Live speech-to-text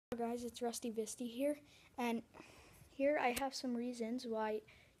guys, it's Rusty Visty here, and here I have some reasons why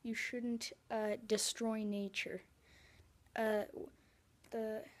you shouldn't destroy nature.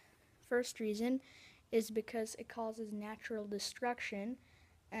 The first reason is because it causes natural destruction,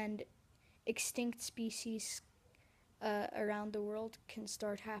 and extinct species around the world can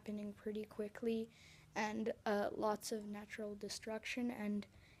start happening pretty quickly, and lots of natural destruction, and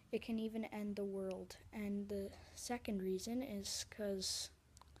it can even end the world. And the second reason is because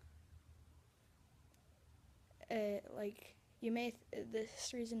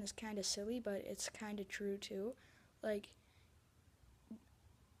this reason is kind of silly, but it's kind of true too. Like,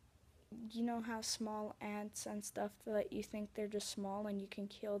 you know how small ants and stuff, that you think they're just small and you can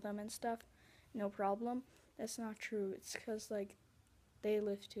kill them and stuff, no problem? That's not true. It's because, like, they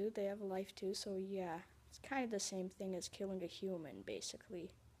live too, they have a life too, so yeah, it's kind of the same thing as killing a human,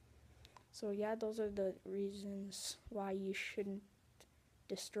 basically. So yeah, those are the reasons why you shouldn't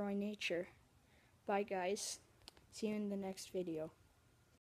destroy nature. Bye guys, see you in the next video.